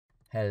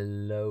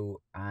Hello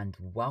and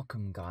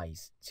welcome,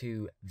 guys,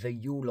 to the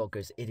Yule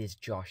Loggers. It is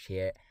Josh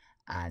here,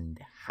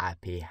 and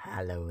happy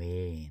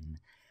Halloween.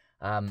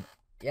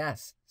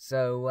 Yes.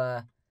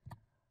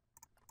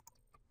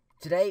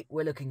 Today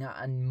we're looking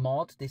at a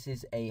mod. This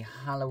is a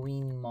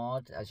Halloween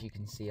mod. As you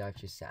can see, I've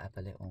just set up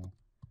a little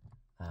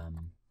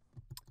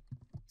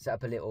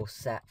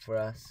set for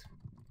us.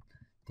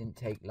 Didn't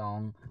take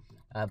long.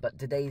 But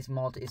today's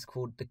mod is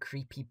called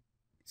Creepypasta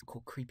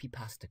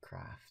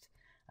Craft.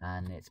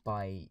 And it's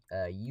by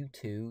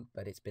U2,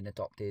 but it's been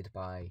adopted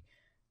by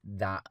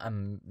that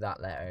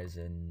letters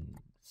and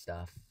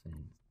stuff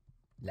and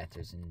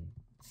letters and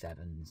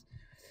sevens.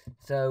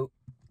 So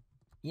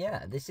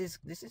yeah, this is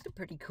a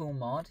pretty cool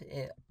mod.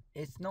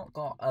 It's not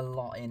got a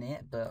lot in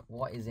it, but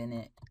what is in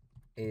it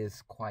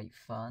is quite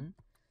fun.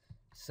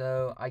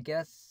 So I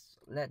guess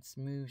let's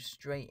move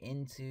straight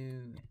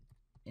into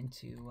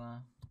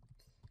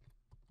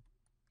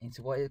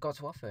what it got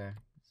to offer.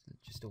 It's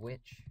just a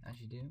witch,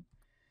 as you do.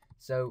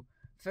 So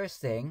first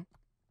thing,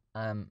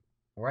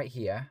 right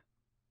here,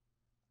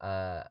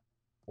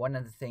 one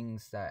of the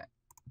things that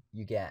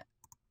you get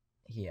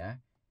here,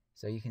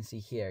 so you can see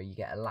here, you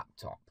get a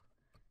laptop.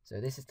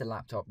 So this is the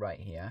laptop right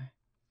here.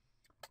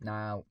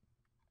 Now,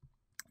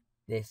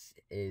 this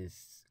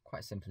is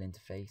quite a simple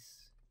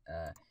interface.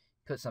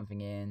 Put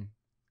something in,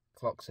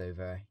 clocks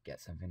over,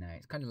 get something out.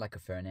 It's kind of like a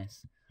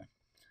furnace.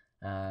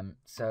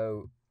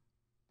 So,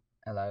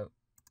 hello,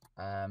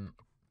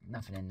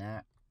 nothing in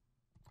there.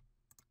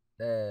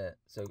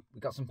 So we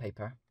got some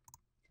paper.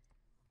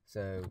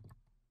 So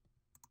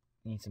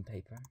you need some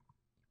paper.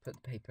 Put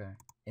the paper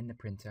in the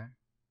printer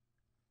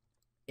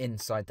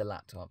inside the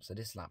laptop. So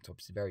this laptop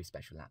is a very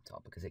special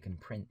laptop because it can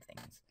print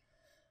things.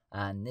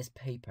 And this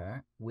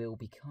paper will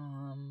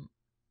become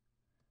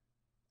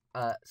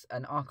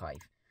an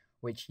archive,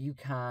 which you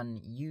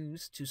can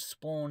use to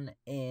spawn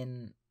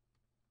in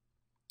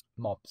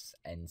mobs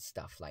and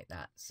stuff like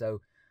that.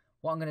 So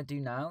what I'm going to do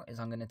now is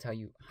I'm going to tell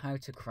you how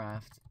to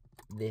craft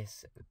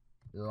this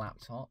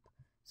laptop.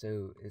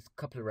 So there's a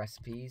couple of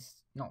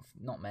recipes, not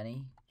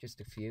many,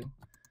 just a few.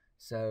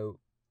 So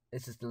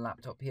this is the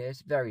laptop here.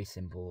 It's very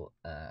simple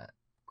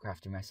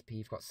crafting recipe.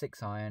 You've got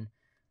 6 iron,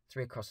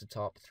 3 across the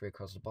top, 3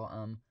 across the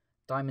bottom,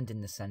 diamond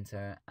in the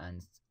center,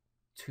 and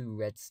 2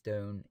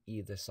 redstone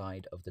either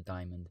side of the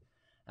diamond,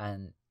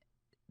 and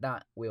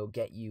that will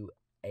get you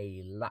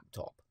a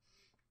laptop.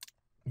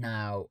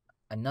 Now,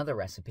 another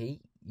recipe,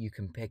 you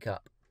can pick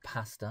up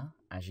pasta,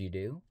 as you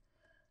do.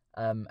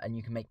 And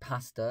you can make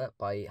pasta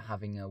by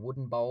having a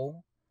wooden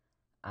bowl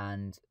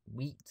and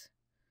wheat.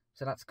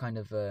 So that's kind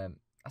of a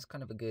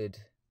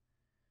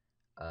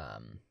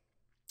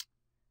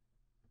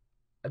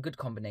good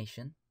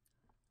combination,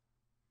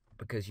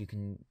 because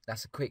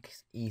that's a quick,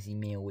 easy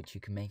meal which you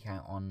can make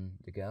out on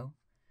the go.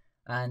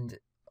 And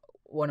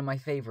one of my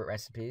favorite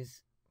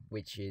recipes,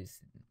 which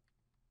is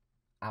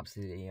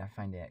absolutely, I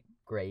find it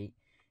great,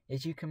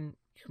 is you can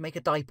make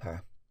a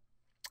diaper.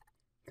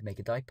 You can make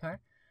a diaper.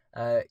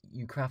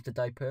 You craft a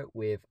diaper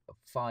with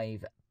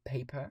 5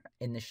 paper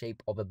in the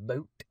shape of a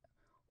boat,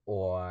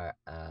 or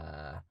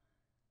an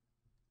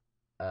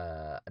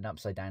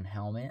upside down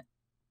helmet.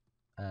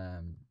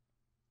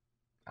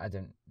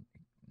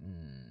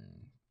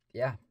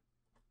 Yeah,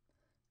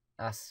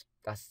 that's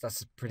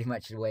pretty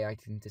much the way I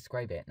can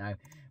describe it. Now,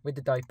 with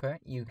the diaper,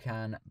 you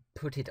can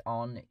put it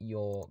on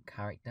your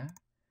character,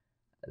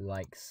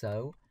 like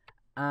so,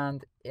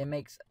 and it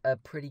makes a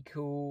pretty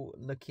cool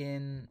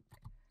looking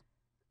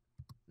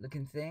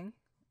thing.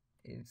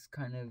 It's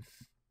kind of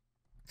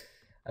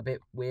a bit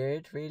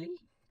weird, really,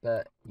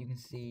 but you can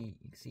see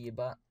your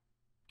butt,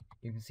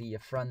 you can see your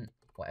front,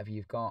 whatever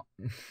you've got.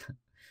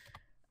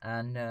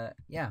 And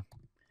yeah,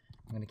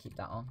 I'm gonna keep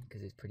that on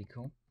because it's pretty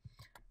cool.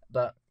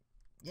 But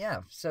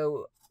yeah,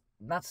 so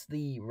that's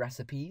the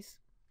recipes,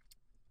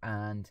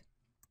 and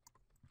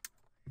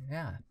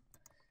yeah,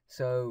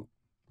 so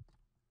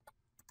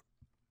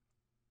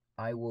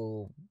I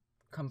will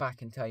come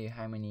back and tell you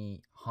how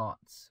many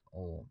hearts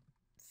or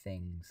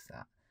things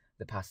that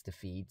the pasta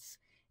feeds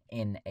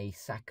in a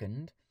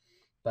second.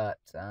 But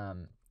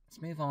let's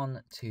move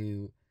on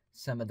to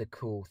some of the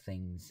cool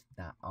things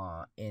that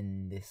are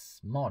in this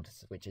mod,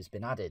 which has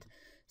been added.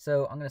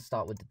 So I'm going to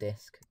start with the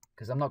disc,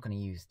 because I'm not going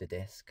to use the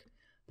disc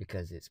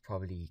because it's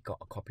probably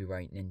got a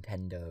copyright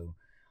Nintendo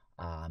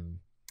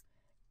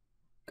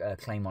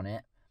claim on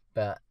it.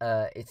 But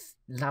it's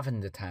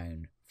Lavender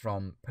Town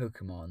from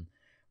Pokemon,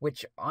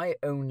 which I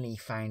only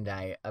found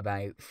out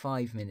about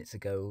 5 minutes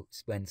ago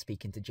when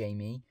speaking to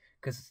Jamie,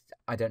 because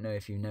I don't know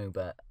if you know,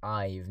 but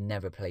I've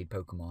never played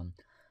Pokemon,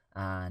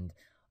 and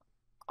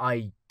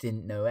I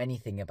didn't know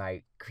anything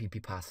about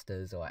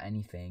creepypastas or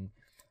anything,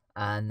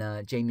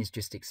 and Jamie's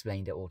just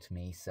explained it all to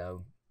me,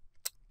 so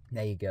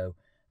there you go.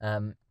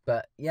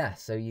 But yeah,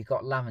 so you've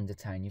got Lavender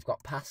Town, you've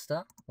got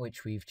pasta,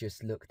 which we've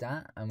just looked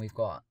at, and we've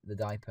got the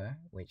diaper,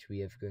 which we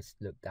have just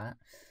looked at.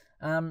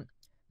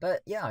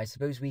 But yeah, I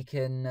suppose we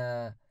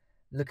can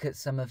look at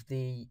some of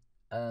the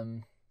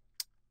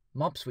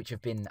mobs which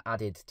have been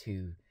added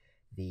to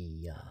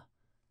the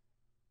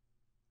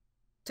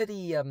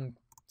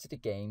to the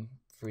game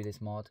through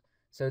this mod.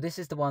 So this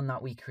is the one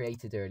that we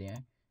created earlier,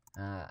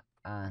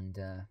 and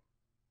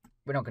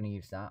we're not going to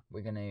use that.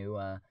 We're going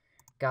to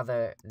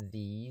gather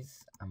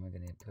these, and we're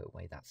going to put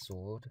away that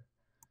sword,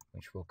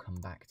 which we'll come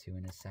back to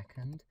in a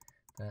second.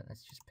 But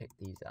let's just pick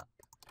these up.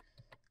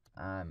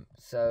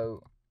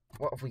 So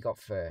what have we got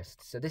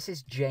first? So this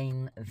is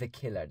Jane the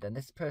Killer. Then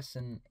this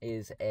person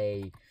is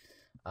a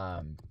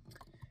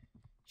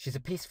she's a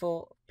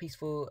peaceful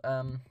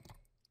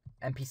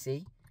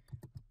NPC,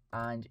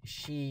 and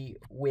she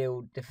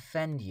will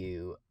defend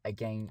you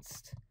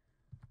against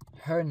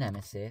her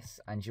nemesis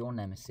and your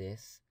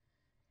nemesis,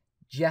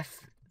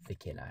 Jeff the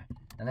Killer.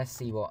 And let's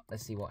see what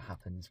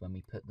happens when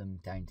we put them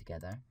down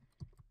together.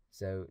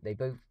 So they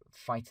both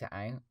fight it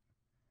out,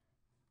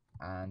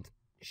 and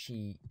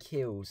she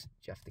kills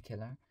Jeff the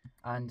Killer.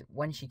 And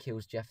when she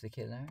kills Jeff the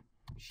Killer,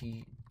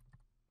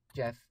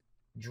 Jeff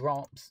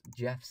drops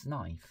Jeff's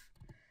knife.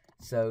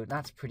 So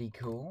that's pretty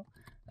cool.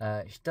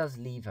 She does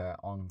leave her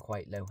on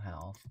quite low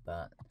health,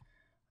 but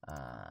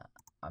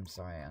I'm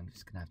sorry, I'm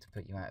just gonna have to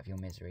put you out of your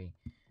misery.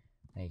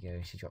 There you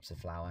go, she drops a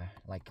flower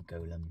like a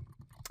golem.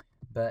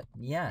 But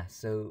yeah,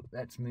 so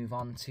let's move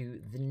on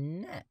to the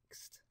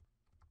next.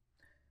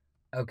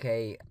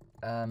 Okay,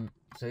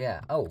 so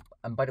yeah, oh,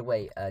 and by the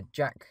way,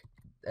 Jeff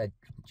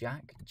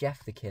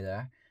the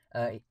Killer,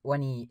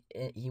 when he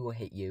will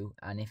hit you,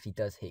 and if he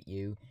does hit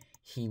you,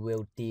 he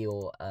will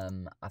deal,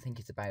 I think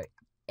it's about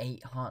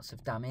 8 hearts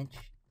of damage,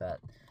 but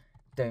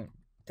don't,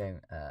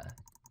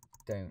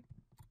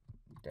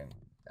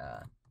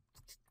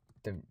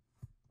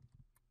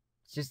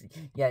 just,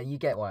 yeah, you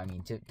get what I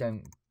mean.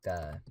 Don't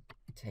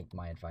take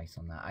my advice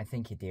on that. I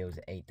think he deals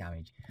 8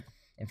 damage.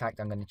 In fact,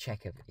 I'm going to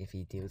check if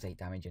he deals 8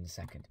 damage in a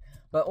second.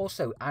 But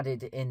also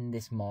added in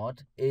this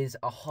mod is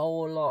a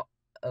whole lot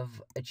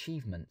of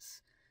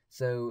achievements.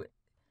 So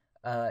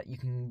you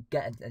can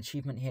get an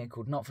achievement here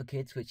called Not For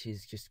Kids, which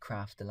is just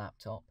craft a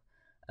laptop.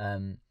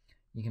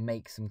 You can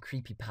make some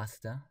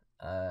creepypasta,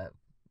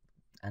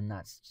 and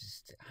that's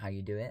just how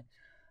you do it.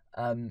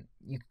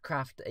 You can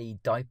craft a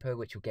diaper,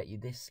 which will get you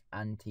this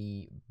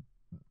anti-pooping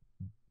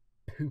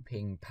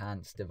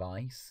pants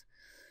device.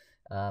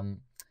 You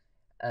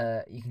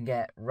can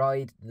get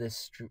Ride the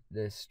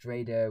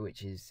Strader,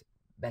 which is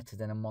better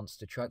than a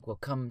monster truck. We'll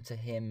come to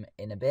him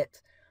in a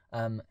bit.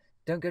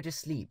 Don't Go to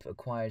Sleep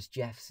acquires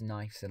Jeff's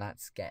knife, so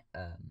that's get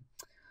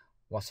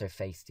what's her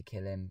face to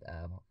kill him.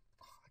 I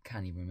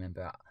can't even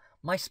remember.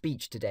 My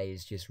speech today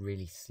is just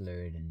really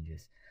slurred and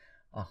just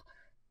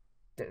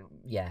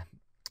yeah.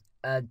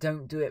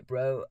 Don't do it,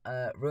 bro.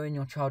 Ruin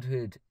your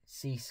childhood.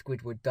 See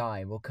Squidward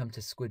die. We'll come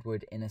to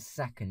Squidward in a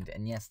second,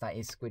 and yes, that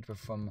is Squidward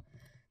from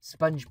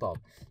SpongeBob.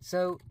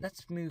 So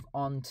let's move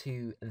on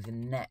to the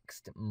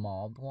next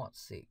mob.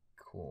 What's it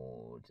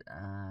called?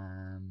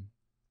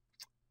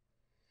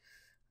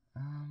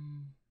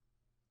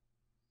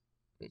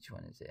 Which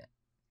one is it?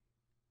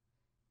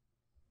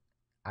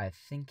 I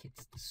think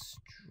it's the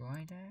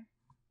Strider.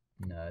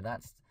 No,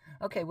 that's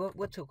okay. We'll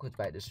talk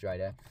about the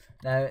Strider.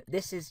 Now,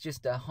 this is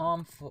just a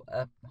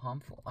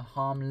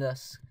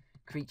harmless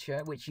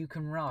creature which you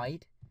can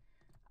ride,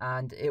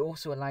 and it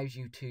also allows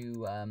you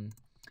to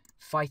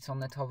fight on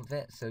the top of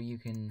it. So you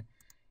can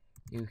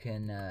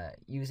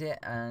use it,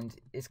 and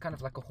it's kind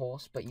of like a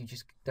horse, but you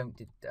just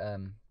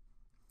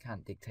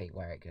can't dictate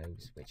where it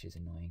goes, which is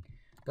annoying.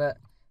 But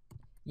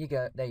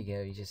there you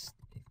go. You just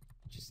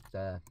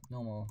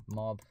normal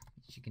mob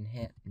which you can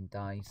hit and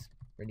dies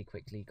really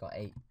quickly.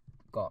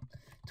 Got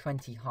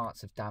 20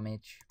 hearts of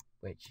damage,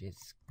 which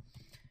is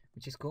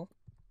cool.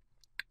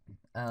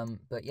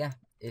 But yeah,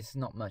 it's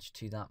not much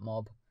to that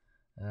mob,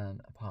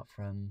 apart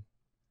from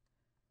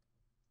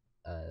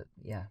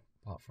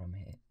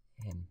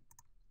him.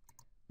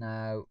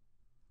 Now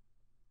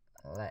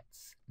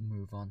let's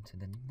move on to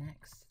the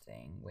next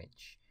thing,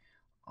 which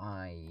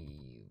I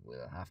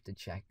will have to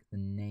check the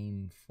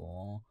name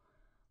for.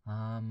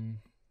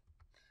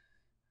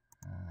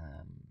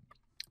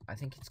 I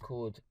think it's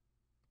called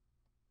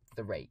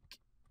the Rake.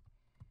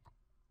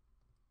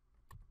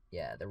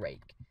 Yeah, the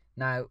Rake.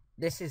 Now,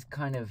 this is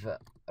kind of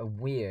a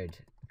weird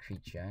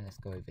creature. Let's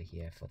go over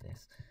here for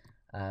this.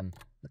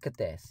 Look at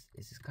this.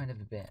 This is kind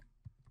of a bit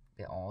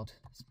odd.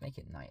 Let's make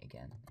it night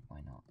again.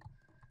 Why not?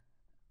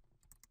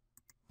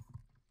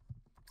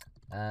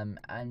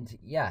 And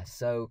yeah,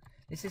 so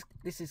this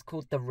is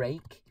called the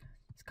Rake.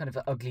 It's kind of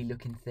an ugly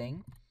looking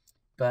thing,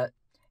 but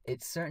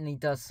it certainly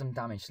does some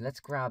damage. So let's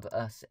grab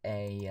us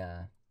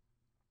a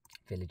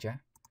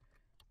villager.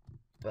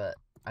 But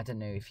I don't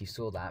know if you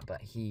saw that,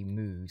 but he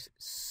moves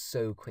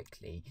so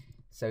quickly.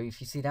 So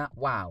if you see that,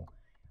 wow,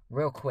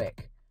 real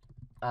quick.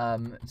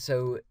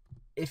 So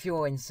if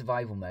you're in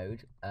survival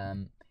mode,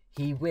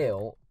 he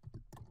will,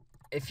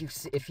 if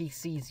he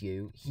sees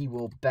you, he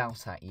will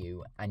belt at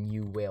you and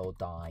you will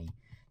die.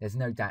 There's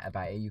no doubt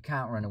about it. You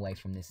can't run away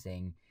from this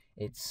thing.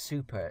 It's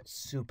super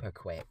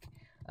quick.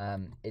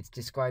 It's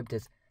described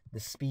as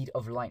the speed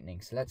of lightning.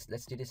 So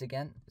let's do this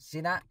again.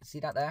 See that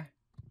there?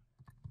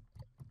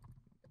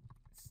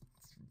 It's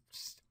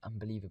just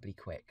unbelievably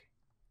quick.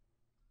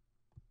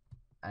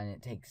 and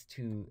it takes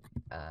 2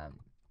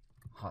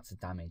 hearts of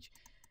damage,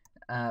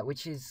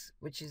 which is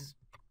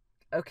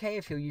okay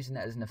if you're using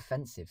it as an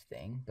offensive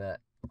thing, but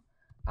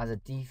as a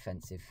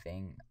defensive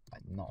thing,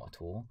 not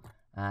at all.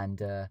 And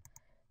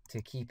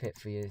to keep it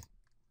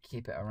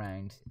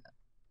around,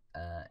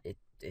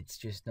 it's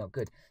just not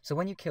good. So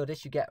when you kill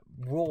this, you get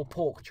raw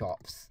pork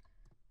chops,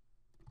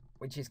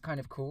 which is kind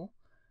of cool.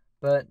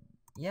 But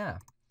yeah,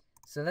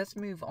 so let's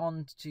move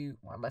on to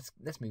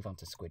let's move on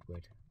to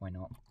Squidward. Why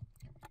not?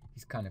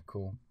 He's kind of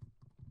cool.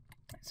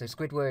 So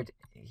Squidward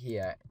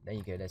here, there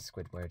you go. There's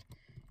Squidward.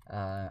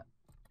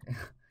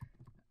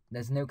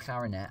 There's no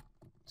clarinet.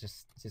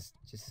 Just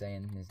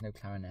saying, there's no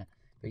clarinet.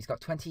 But he's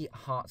got 20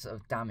 hearts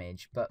of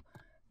damage. But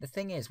the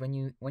thing is, when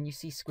you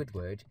see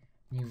Squidward,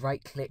 and you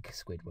right-click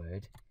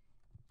Squidward,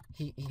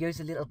 he goes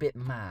a little bit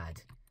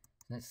mad.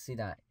 Let's see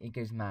that. He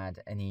goes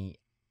mad and he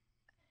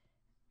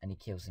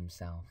kills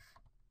himself.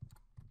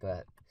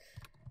 But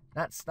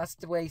that's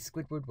the way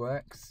Squidward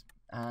works,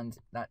 and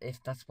that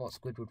if that's what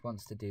Squidward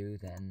wants to do,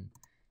 then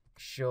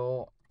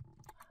sure.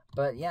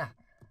 But yeah,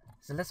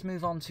 so let's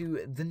move on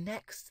to the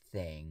next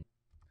thing.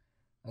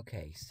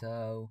 Okay,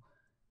 so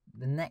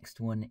the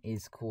next one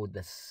is called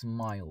the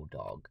Smile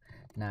Dog.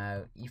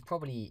 Now, you've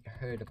probably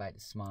heard about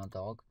the Smile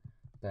Dog,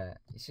 but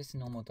it's just a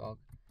normal dog.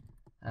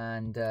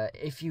 And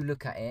if you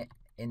look at it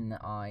in the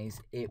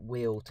eyes, it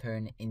will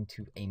turn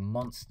into a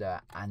monster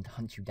and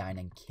hunt you down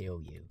and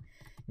kill you.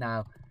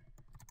 Now,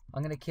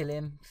 I'm going to kill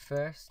him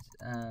first.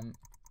 I'm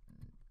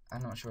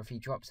not sure if he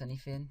drops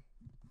anything.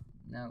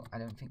 No, I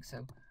don't think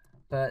so.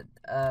 But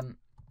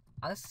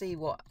let's see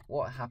what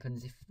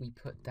happens if we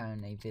put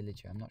down a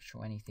villager. I'm not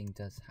sure anything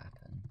does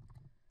happen.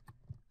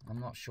 I'm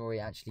not sure it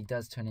actually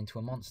does turn into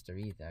a monster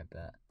either,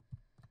 but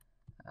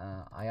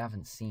I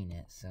haven't seen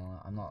it, so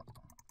I'm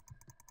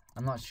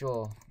not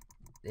sure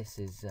this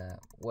is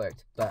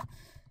worked. But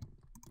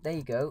there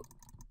you go.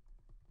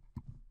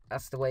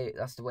 That's the way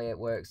it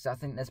works. I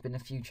think there's been a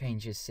few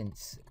changes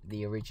since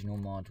the original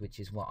mod, which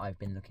is what I've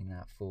been looking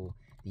at for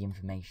the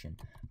information.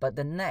 But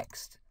the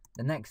next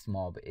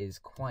mob is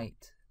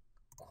quite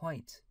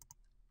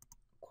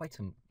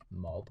a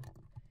mob,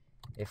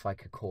 if I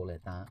could call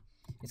it that.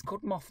 It's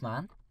called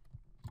Mothman,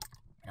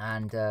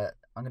 and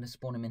I'm going to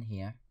spawn him in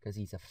here because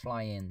he's a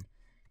flying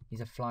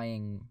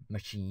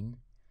machine.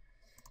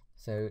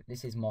 So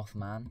this is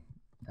Mothman.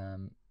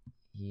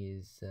 He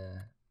is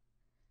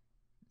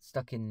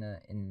stuck in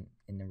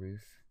the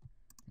roof,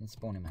 and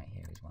spawn him out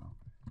here as well.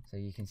 So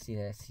you can see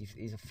this.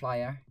 He's a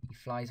flyer. He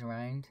flies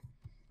around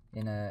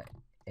in a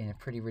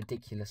pretty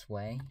ridiculous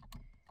way.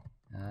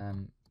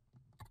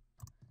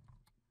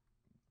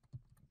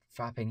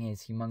 Flapping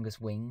his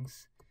humongous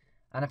wings,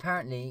 and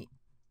apparently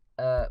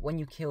when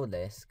you kill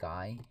this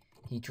guy,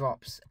 he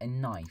drops a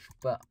knife,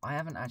 but I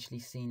haven't actually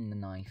seen the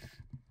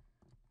knife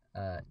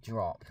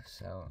drop,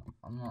 so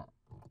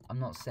I'm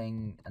not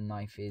saying a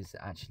knife is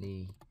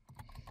actually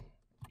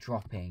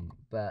dropping,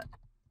 but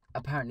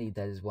apparently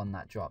there's one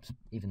that drops,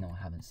 even though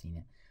I haven't seen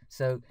it.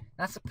 So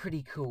that's a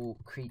pretty cool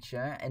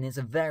creature, and it's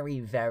a very,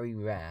 very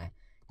rare.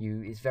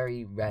 It's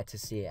very rare to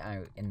see it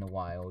out in the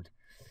wild,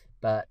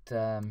 but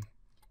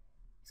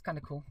it's kind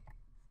of cool.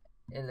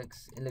 It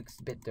looks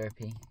a bit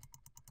derpy,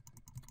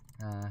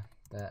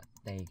 but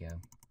there you go.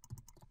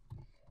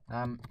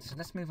 So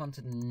let's move on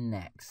to the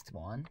next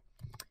one.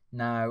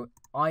 Now,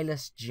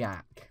 Eyeless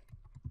Jack.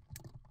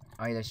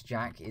 Eyeless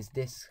Jack is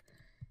this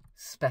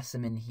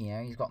specimen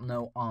here. He's got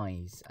no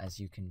eyes, as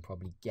you can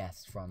probably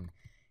guess from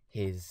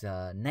his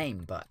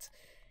name, but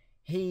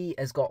he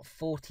has got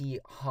 40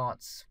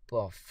 hearts.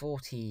 Well,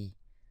 40,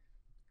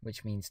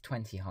 which means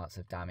 20 hearts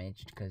of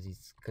damage,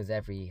 because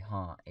every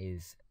heart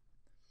is,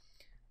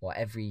 well,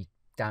 every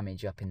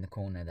damage up in the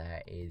corner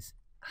there is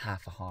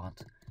half a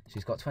heart. So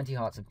he's got 20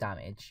 hearts of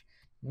damage,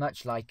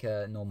 much like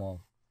a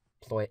normal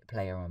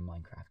player on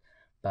Minecraft.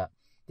 But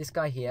this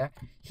guy here,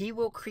 he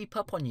will creep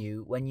up on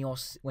you when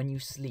you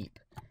sleep.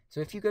 So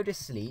if you go to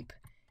sleep,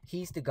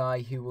 he's the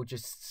guy who will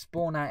just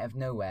spawn out of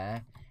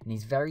nowhere, and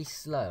he's very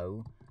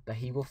slow, but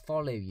he will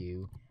follow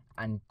you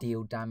and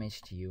deal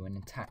damage to you and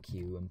attack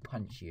you and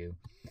punch you.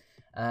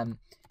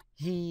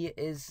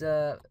 He's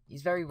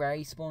very rare.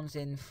 He spawns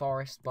in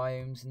forest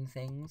biomes and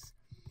things,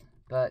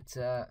 but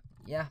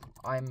yeah,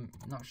 I'm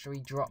not sure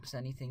he drops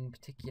anything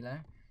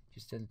particular,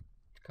 just a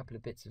couple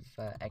of bits of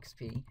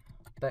XP.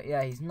 But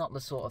yeah, he's not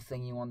the sort of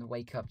thing you want to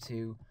wake up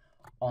to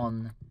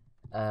on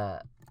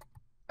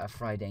a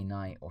Friday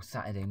night or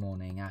Saturday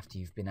morning after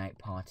you've been out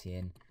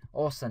partying,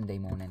 or Sunday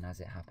morning as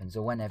it happens,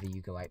 or whenever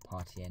you go out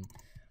partying.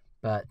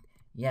 But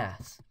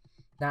yes,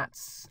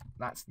 that's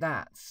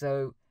that.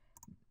 So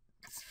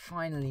let's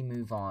finally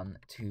move on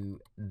to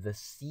the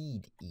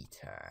Seed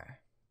Eater.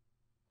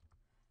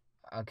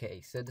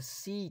 Okay, so the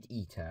Seed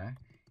Eater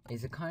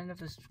is a kind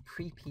of a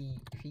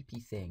creepy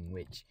thing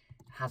which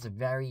has a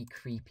very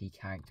creepy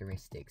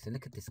characteristic. So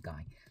look at this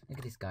guy. Look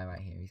at this guy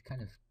right here. He's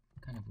kind of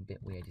a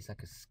bit weird. He's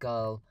like a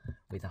skull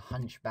with a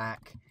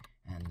hunchback,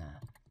 and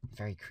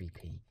very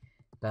creepy.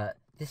 But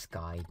this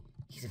guy,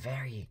 he's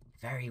very,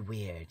 very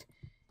weird.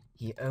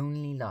 He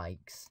only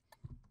likes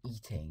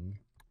eating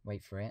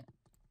Wait for it.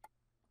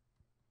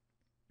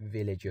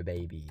 Villager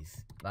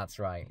babies. That's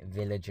right,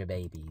 villager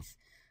babies.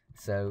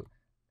 So,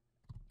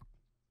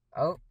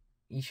 oh,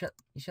 you shut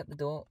the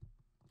door.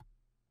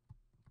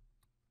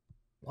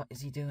 What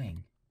is he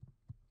doing?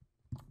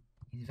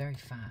 He's very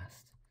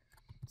fast.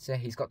 So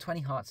he's got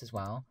 20 hearts as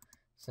well.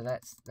 So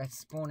let's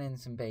spawn in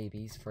some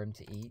babies for him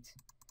to eat.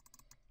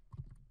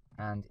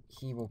 And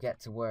he will get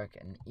to work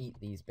and eat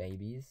these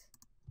babies.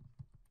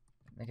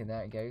 Look at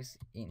there it goes,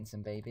 eating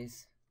some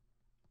babies.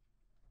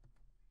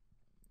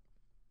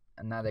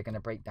 And now they're going to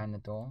break down the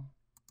door.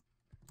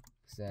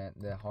 Because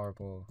they're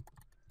horrible,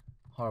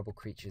 horrible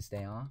creatures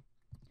they are.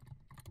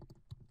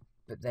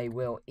 But they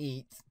will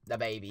eat the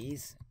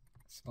babies.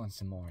 Spawn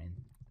some more in.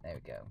 There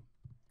we go.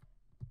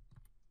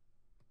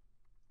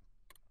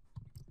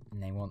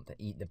 And they want to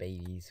eat the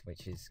babies,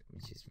 which is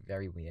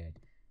very weird.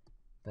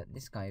 But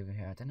this guy over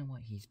here, I don't know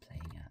what he's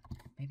playing at.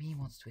 Maybe he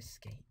wants to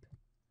escape.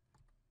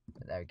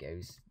 But there it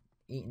goes.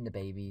 Eating the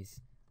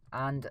babies.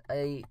 And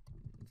a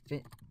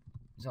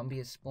zombie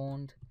has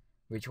spawned,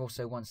 which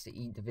also wants to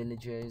eat the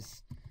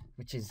villagers,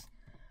 which is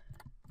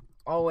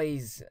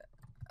always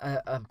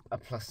a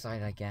plus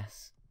side, I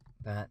guess.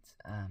 But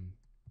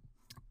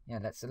yeah,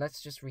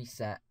 let's just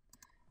reset.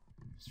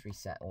 Let's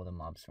reset all the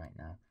mobs right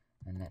now,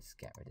 and let's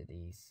get rid of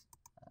these.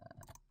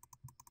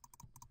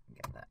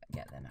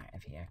 Get them out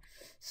of here.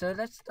 So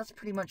that's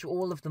pretty much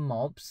all of the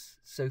mobs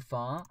so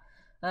far.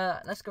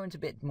 Let's go into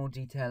a bit more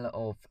detail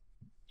of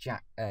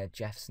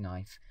Jeff's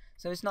knife.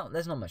 So there's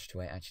not much to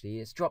it actually.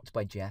 It's dropped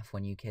by Jeff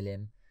when you kill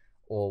him,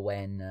 or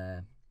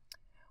when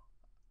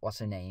what's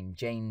her name,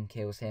 Jane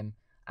kills him,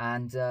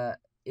 and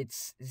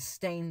it's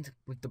stained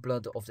with the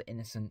blood of the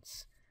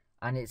innocents,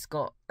 and it's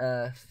got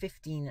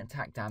 15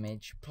 attack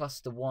damage plus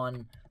the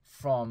one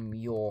from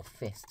your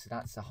fist. So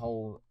that's a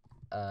whole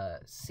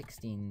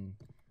 16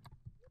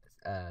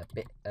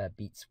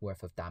 beats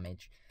worth of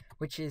damage,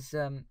 which is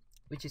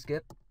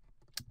good.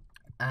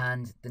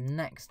 And the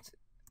next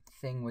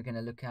thing we're going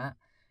to look at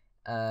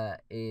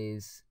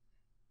is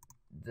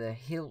the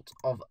hilt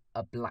of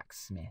a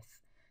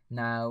blacksmith.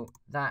 Now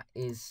that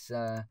is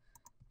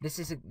this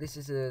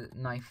is a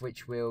knife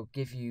which will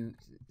give you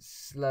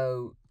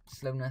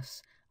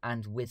slowness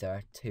and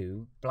wither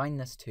 2,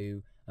 blindness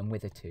 2, and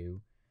wither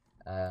 2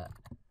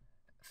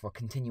 for a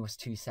continuous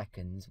 2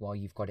 seconds while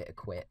you've got it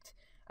equipped.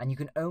 And you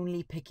can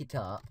only pick it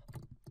up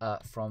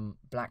from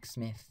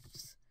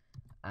blacksmiths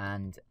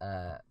and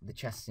the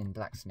chests in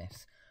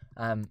blacksmiths.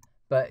 And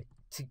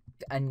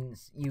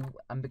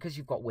because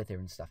you've got wither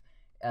and stuff,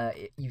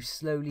 you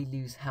slowly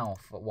lose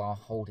health while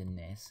holding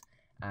this.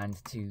 And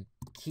to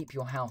keep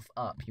your health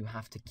up, you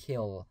have to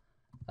kill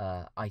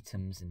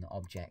items and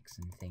objects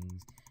and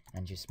things,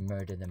 and just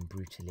murder them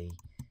brutally,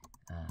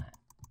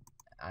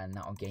 and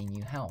that'll gain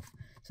you health.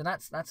 So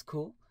that's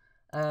cool.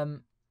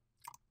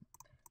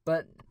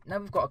 But now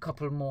we've got a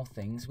couple more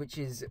things, which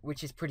is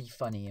pretty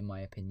funny in my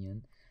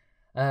opinion.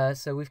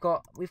 So we've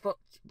got 2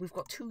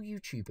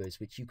 YouTubers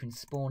which you can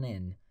spawn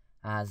in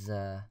as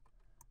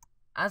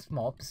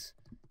mobs.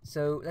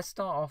 So let's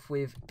start off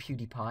with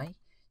PewDiePie.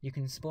 You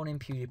can spawn in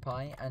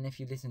PewDiePie, and if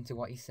you listen to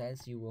what he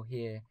says, you will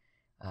hear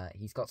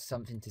he's got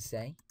something to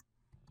say.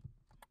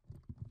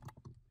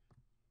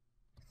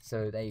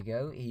 So there you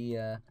go. He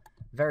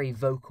very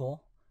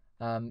vocal.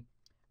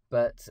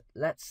 But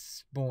let's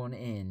spawn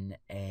in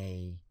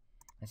the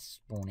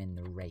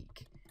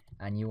rake,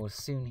 and you will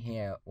soon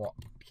hear what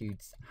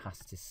Pewds has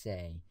to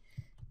say.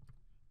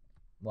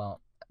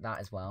 Well, that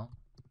as well.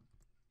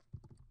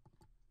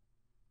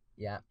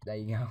 Yeah, there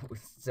you go.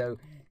 So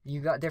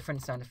you got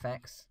different sound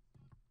effects.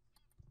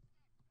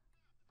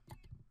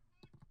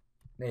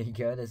 There you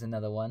go. There's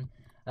another one.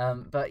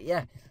 But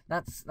yeah,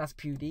 that's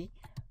Pewdie,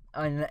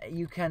 and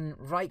you can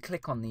right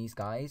click on these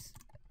guys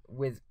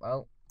with.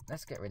 Well,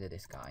 let's get rid of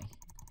this guy.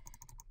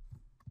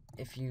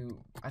 I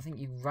think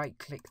you right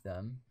click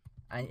them,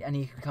 and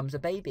he becomes a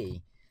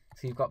baby.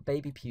 So you've got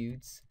baby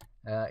Pewds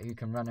who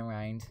can run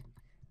around,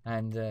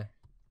 and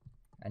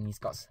he's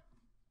got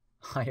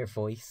higher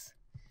voice,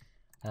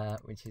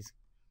 which is.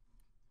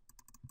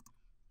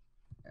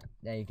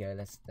 There you go.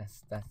 That's.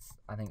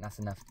 I think that's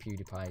enough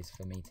PewDiePies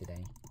for me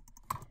today.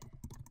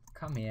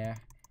 Come here,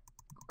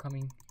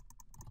 coming.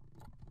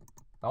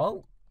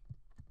 Oh,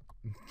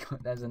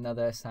 there's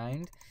another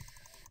sound.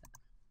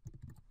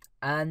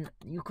 And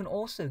you can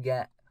also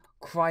get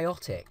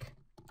Cryotic,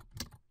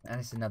 and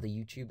it's another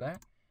YouTuber.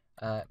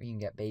 You can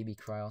get Baby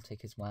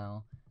Cryotic as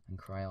well, and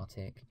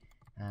Cryotic,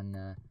 and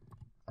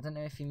I don't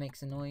know if he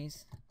makes a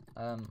noise.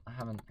 I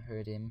haven't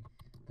heard him,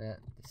 but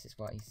this is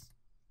what he's.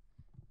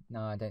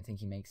 No, I don't think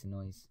he makes a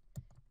noise.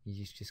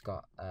 He's just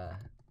got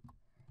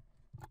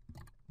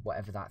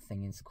whatever that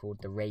thing is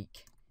called, the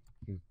rake,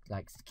 who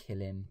likes to kill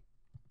him,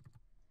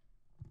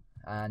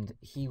 and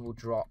he will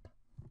drop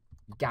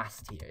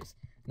gas tiers.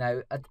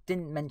 Now, I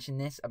didn't mention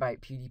this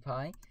about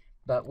PewDiePie,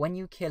 but when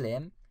you kill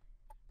him,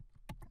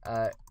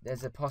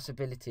 there's a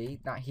possibility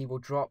that he will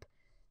drop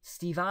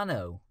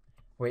Stevano,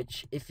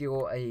 which, if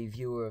you're a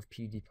viewer of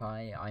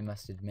PewDiePie, I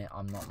must admit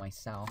I'm not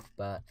myself,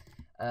 but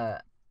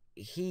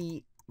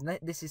he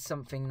this is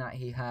something that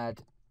he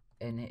had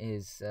in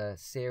his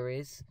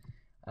series.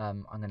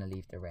 I'm gonna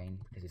leave the rain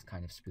because it's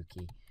kind of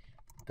spooky,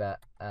 but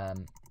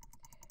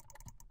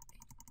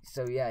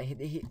so yeah,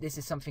 this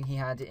is something he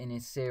had in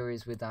his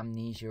series with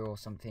amnesia or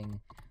something.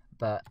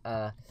 But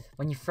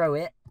when you throw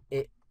it,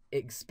 it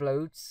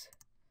explodes,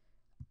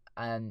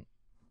 and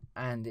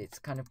it's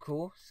kind of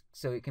cool.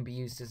 So it can be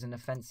used as an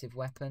offensive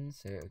weapon.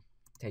 So it'll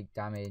take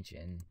damage,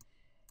 and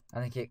I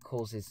think it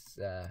causes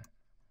a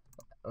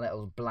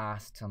little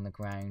blast on the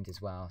ground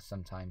as well.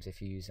 Sometimes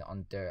if you use it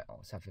on dirt or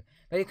something,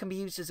 but it can be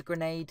used as a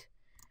grenade,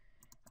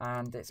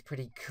 and it's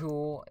pretty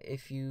cool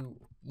if you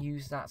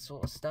use that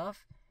sort of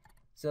stuff.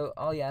 So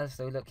oh yeah,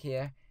 so look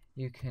here,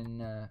 you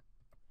can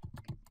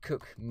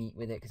cook meat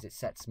with it because it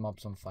sets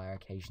mobs on fire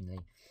occasionally.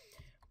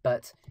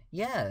 But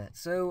yeah,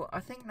 so I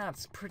think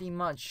that's pretty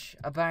much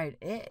about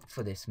it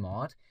for this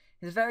mod.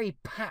 It's a very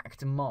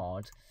packed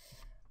mod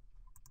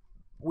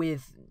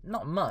with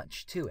not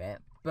much to it,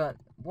 but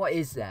what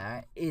is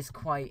there is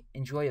quite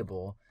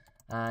enjoyable,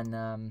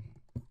 and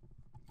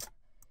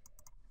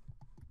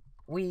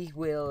we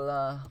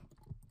will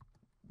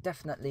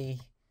definitely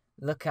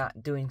look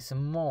at doing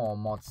some more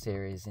mod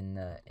series in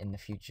the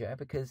future,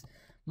 because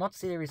mod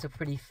series are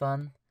pretty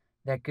fun.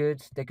 They're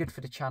good for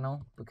the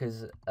channel,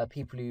 because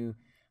people who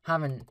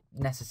haven't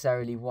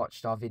necessarily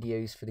watched our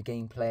videos for the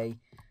gameplay,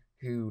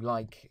 who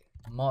like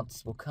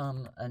mods, will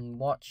come and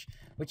watch,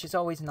 which is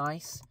always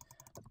nice.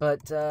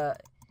 But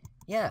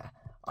yeah,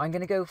 I'm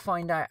gonna go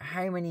find out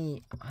how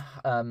many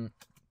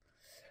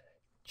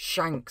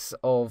shanks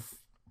of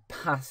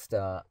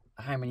pasta,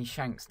 how many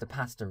shanks the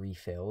pasta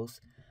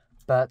refills.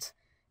 But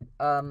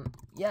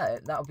yeah,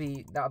 that'll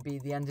be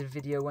the end of the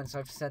video once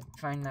I've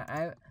found that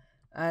out.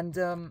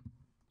 And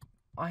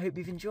I hope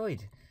you've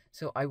enjoyed.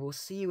 So I will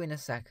see you in a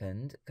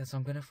second, because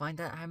I'm going to find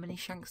out how many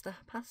shanks the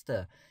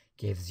pasta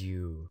gives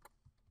you.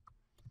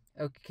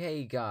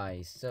 Okay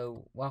guys,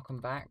 so welcome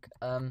back.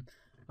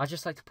 I'd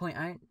just like to point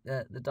out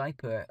that the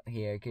diaper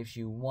here gives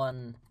you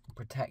 1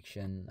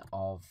 protection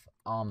of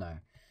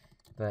armor.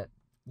 But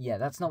yeah,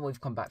 that's not what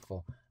we've come back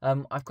for.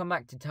 I've come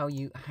back to tell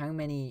you how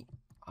many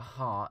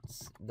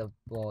hearts the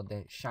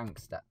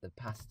shanks that the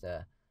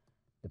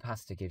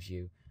pasta gives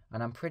you.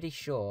 And I'm pretty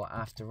sure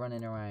after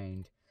running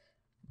around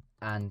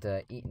and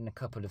eating a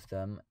couple of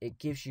them, it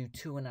gives you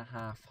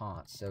 2.5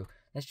 hearts. So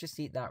let's just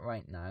eat that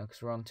right now,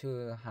 because we're on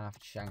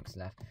 2.5 shanks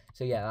left.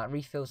 So yeah, that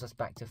refills us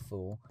back to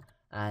full,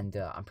 and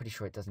I'm pretty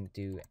sure it doesn't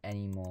do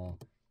any more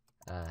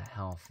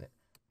health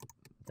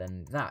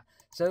than that.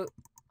 So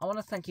I want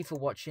to thank you for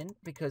watching,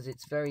 because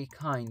it's very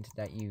kind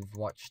that you've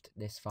watched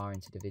this far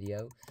into the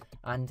video,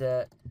 and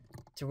to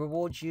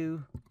reward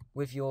you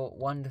with your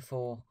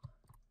wonderful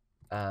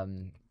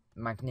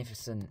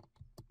magnificent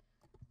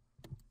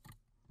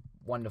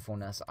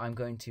wonderfulness, I'm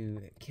going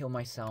to kill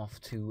myself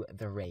to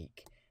the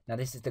rake. Now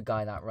this is the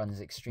guy that runs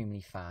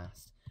extremely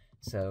fast,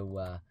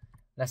 so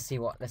let's see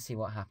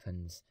what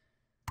happens.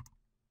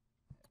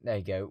 There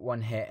you go,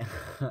 1 hit.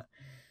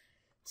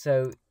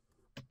 So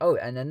oh,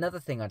 and another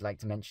thing I'd like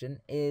to mention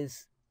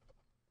is,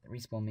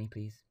 respawn me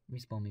please,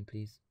 respawn me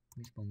please,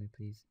 respawn me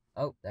please.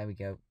 Oh, there we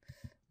go,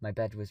 my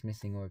bed was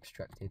missing or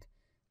obstructed,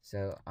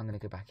 so I'm gonna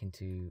go back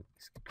into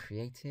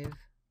creative.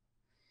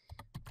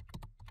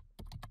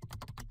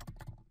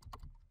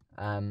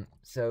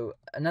 So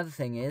another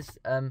thing is,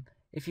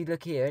 if you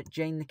look here,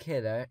 Jane the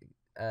Killer,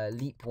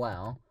 leap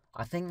well.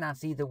 I think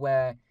that's either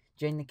where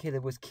Jane the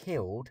Killer was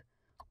killed,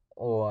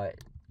 or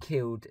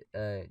killed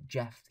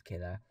Jeff the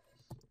Killer.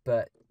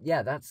 But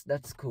yeah,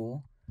 that's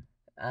cool.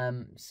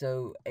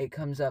 So it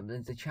comes up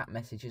as a chat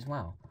message as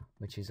well,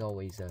 which is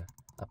always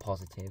a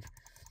positive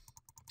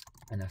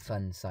and a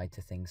fun side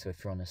to things. So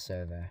if you're on a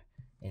server,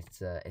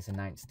 it's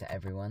announced to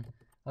everyone.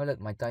 Oh look,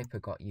 my diaper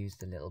got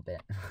used a little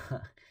bit.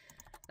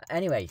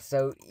 Anyway,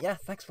 so yeah,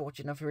 thanks for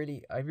watching. I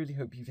really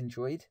hope you've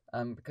enjoyed,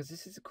 because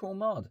this is a cool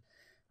mod,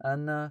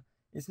 and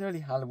it's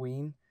nearly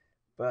Halloween,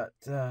 but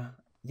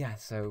yeah,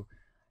 so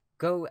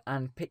go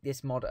and pick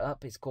this mod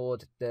up. It's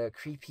called the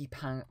Creepy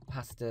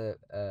Pasta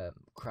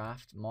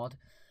Craft mod,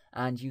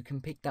 and you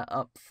can pick that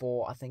up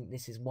for, I think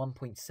this is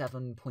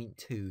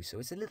 1.7.2, so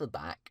it's a little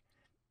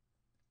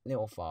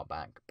far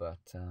back, but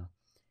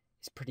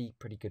it's pretty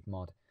good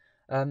mod.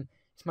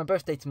 It's my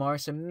birthday tomorrow,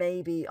 so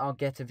maybe I'll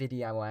get a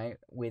video out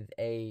with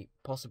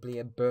possibly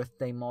a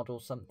birthday mod or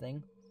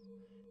something.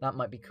 That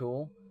might be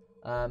cool.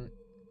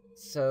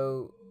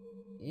 So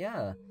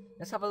yeah,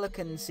 let's have a look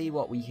and see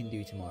what we can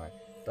do tomorrow,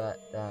 but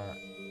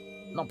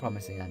not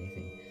promising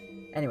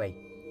anything. Anyway,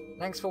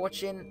 thanks for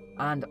watching,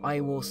 and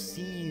I will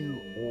see you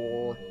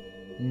all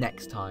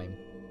next time.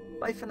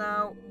 Bye for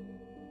now.